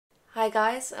Hi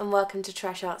guys, and welcome to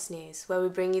TrashArts News, where we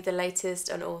bring you the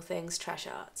latest on all things trash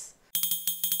arts.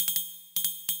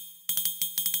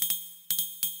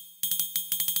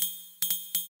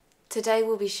 Today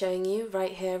we'll be showing you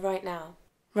Right Here, Right Now.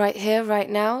 Right Here, Right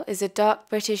Now is a dark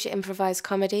British improvised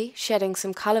comedy shedding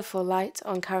some colourful light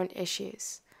on current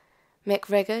issues. Mick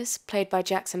Riggers, played by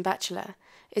Jackson Batchelor,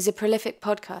 is a prolific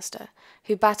podcaster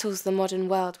who battles the modern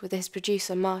world with his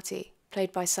producer Marty,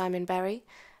 played by Simon Berry,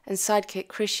 and sidekick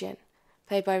Christian,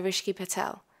 played by Rishki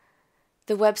Patel.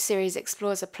 The web series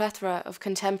explores a plethora of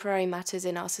contemporary matters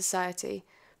in our society,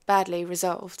 badly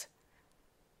resolved.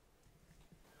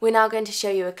 We're now going to show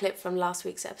you a clip from last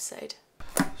week's episode.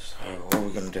 So what are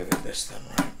we going to do with this then,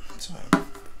 right? So,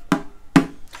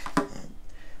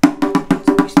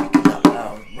 we're speaking out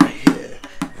loud right here,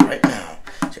 right now.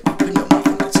 So open your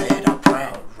mouth and say it out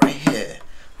proud, right here,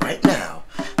 right now.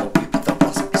 But we put the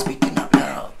ones that are speaking out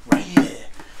loud, right here,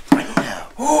 right now.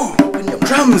 Ooh, open your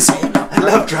drums! I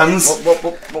love drums. What,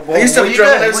 I used to have a drum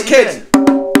when I was a kid.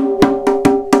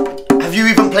 Have you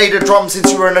even played a drum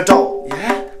since you were an adult?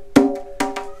 Yeah?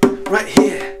 Right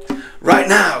here, right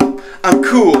now. I'm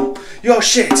cool. You're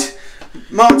shit.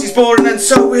 Marty's boring and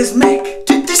so is Mick.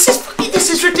 Dude, this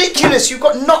is ridiculous. You've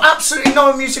got absolutely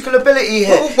no musical ability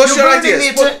here. What's your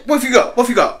ideas? What have you got? What have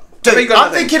you got? Dude,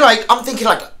 I'm thinking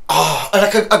like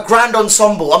a grand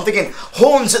ensemble. I'm thinking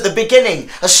horns at the beginning,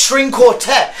 a string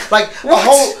quartet, like what? A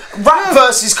whole rap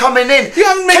verse is coming in. You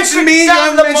haven't mentioned me. You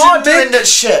haven't mentioned doing that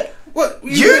shit. What?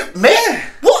 Mick? Yeah.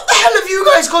 What the hell have you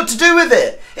guys got to do with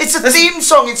it? It's a theme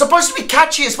song. It's supposed to be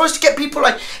catchy. It's supposed to get people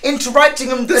like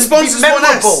interacting and be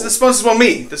memorable. The sponsors want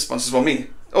me. The sponsors want me.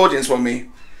 Audience want me.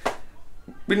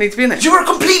 We need to be in it. You're a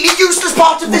completely useless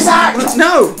part of this act.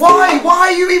 No. Why? Why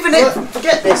are you even in?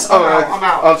 Forget this. I'm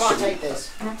out. I can't take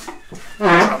this.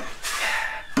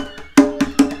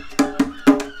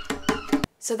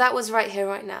 So that was Right Here,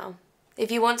 Right Now. If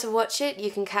you want to watch it,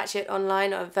 you can catch it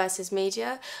online at Versus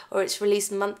Media, or it's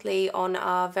released monthly on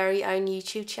our very own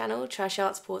YouTube channel,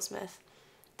 TrashArts Portsmouth.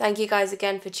 Thank you guys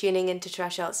again for tuning into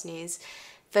TrashArts News.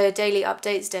 For daily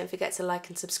updates, don't forget to like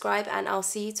and subscribe, and I'll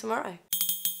see you tomorrow.